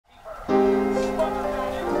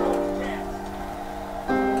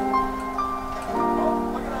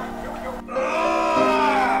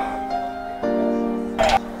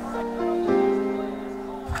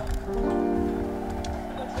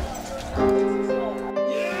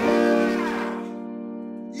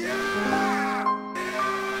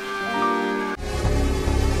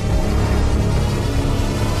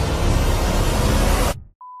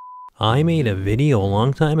I made a video a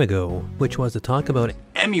long time ago, which was to talk about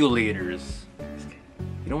emulators.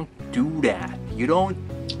 You don't do that. You don't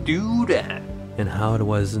do that. And how it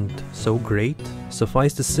wasn't so great.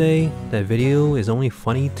 Suffice to say, that video is only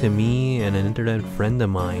funny to me and an internet friend of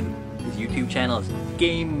mine. His YouTube channel is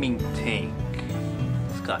Gaming Tank.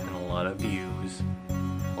 It's gotten a lot of views,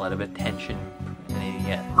 a lot of attention, and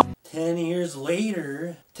yet 10 years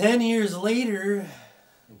later,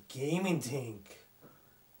 Gaming Tank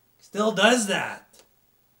still does that.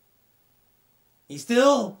 He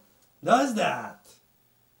still does that.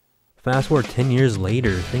 Fast forward 10 years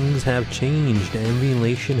later, things have changed.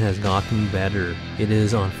 Emulation has gotten better. It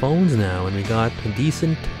is on phones now, and we got a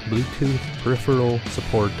decent Bluetooth peripheral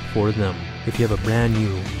support for them. If you have a brand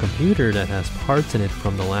new computer that has parts in it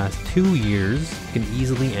from the last 2 years, you can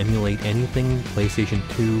easily emulate anything PlayStation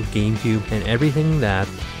 2, GameCube, and everything that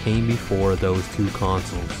came before those two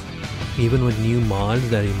consoles. Even with new mods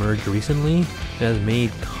that emerged recently, it has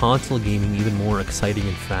made console gaming even more exciting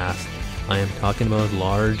and fast. I am talking about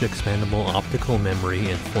large expandable optical memory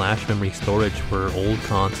and flash memory storage for old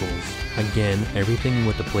consoles. Again, everything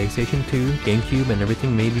with the PlayStation 2, GameCube, and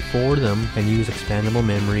everything made before them can use expandable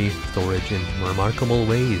memory storage in remarkable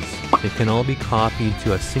ways. It can all be copied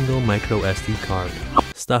to a single micro SD card.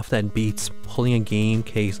 Stuff that beats pulling a game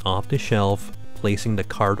case off the shelf, placing the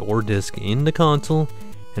card or disc in the console,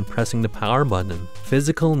 and pressing the power button.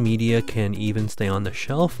 Physical media can even stay on the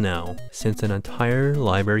shelf now, since an entire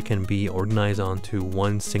library can be organized onto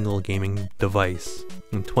one single gaming device.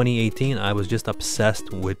 In 2018, I was just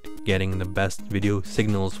obsessed with getting the best video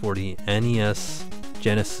signals for the NES,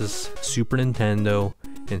 Genesis, Super Nintendo,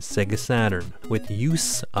 and Sega Saturn. With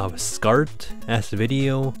use of SCART,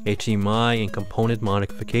 S-Video, HDMI, and component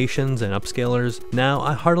modifications and upscalers, now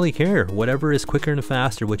I hardly care. Whatever is quicker and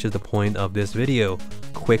faster, which is the point of this video.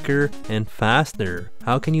 Quicker and faster.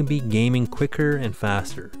 How can you be gaming quicker and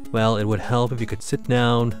faster? Well, it would help if you could sit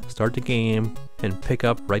down, start the game, and pick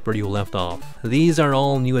up right where you left off. These are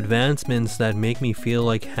all new advancements that make me feel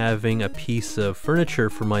like having a piece of furniture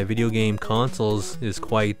for my video game consoles is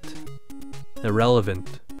quite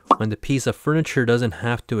irrelevant, when the piece of furniture doesn't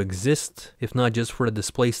have to exist, if not just for the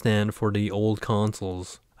display stand for the old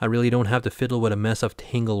consoles. I really don't have to fiddle with a mess of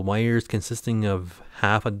tangled wires consisting of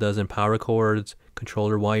half a dozen power cords,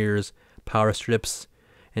 controller wires, power strips,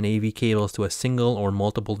 and AV cables to a single or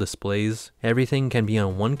multiple displays. Everything can be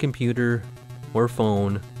on one computer or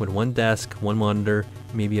phone with one desk, one monitor,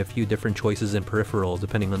 maybe a few different choices in peripherals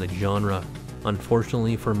depending on the genre.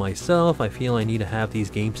 Unfortunately for myself, I feel I need to have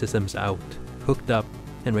these game systems out, hooked up,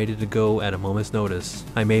 and ready to go at a moment's notice.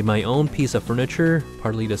 I made my own piece of furniture,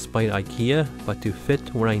 partly despite IKEA, but to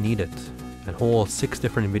fit where I need it. A whole 6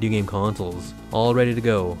 different video game consoles, all ready to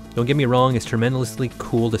go. Don't get me wrong, it's tremendously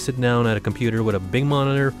cool to sit down at a computer with a big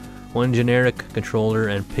monitor, one generic controller,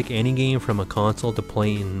 and pick any game from a console to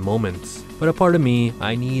play in moments. But a part of me,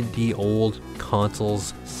 I need the old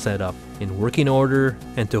consoles set up in working order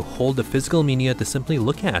and to hold the physical media to simply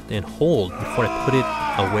look at and hold before I put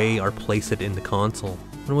it away or place it in the console.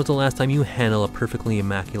 When was the last time you handled a perfectly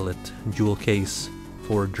immaculate jewel case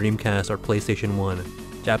for Dreamcast or PlayStation 1?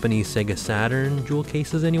 Japanese Sega Saturn jewel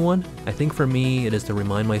cases, anyone? I think for me, it is to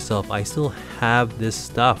remind myself I still have this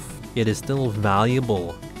stuff. It is still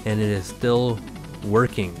valuable and it is still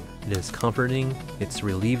working. It is comforting, it's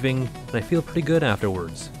relieving, and I feel pretty good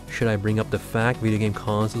afterwards. Should I bring up the fact video game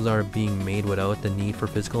consoles are being made without the need for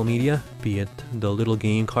physical media? Be it the little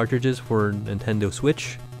game cartridges for Nintendo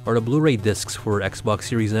Switch, or the Blu-ray discs for Xbox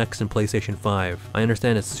Series X and PlayStation 5. I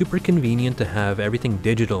understand it's super convenient to have everything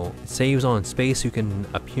digital. It saves on space, you can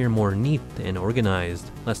appear more neat and organized.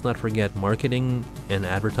 Let's not forget, marketing and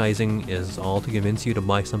advertising is all to convince you to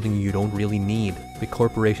buy something you don't really need. Big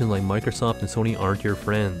corporations like Microsoft and Sony aren't your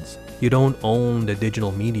friends. You don't own the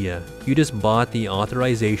digital media. You just bought the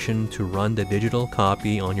authorization to run the digital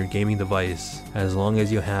copy on your gaming device. As long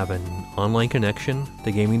as you have an online connection,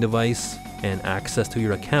 the gaming device, and access to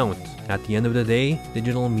your account. At the end of the day,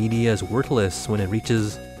 digital media is worthless when it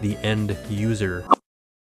reaches the end user.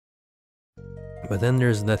 But then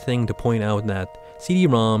there's the thing to point out that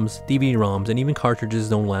CD-ROMs, DVD-ROMs, and even cartridges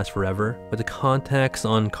don't last forever. With the contacts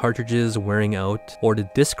on cartridges wearing out or the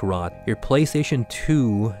disc rot, your PlayStation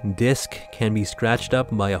 2 disc can be scratched up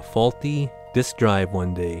by a faulty disc drive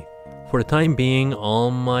one day. For the time being, all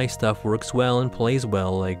my stuff works well and plays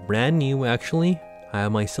well, like brand new actually. I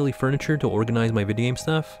have my silly furniture to organize my video game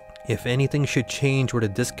stuff. If anything should change where the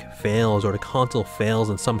disc fails or the console fails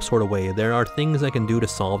in some sort of way, there are things I can do to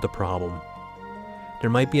solve the problem. There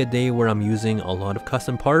might be a day where I'm using a lot of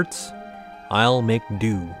custom parts. I'll make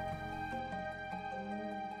do.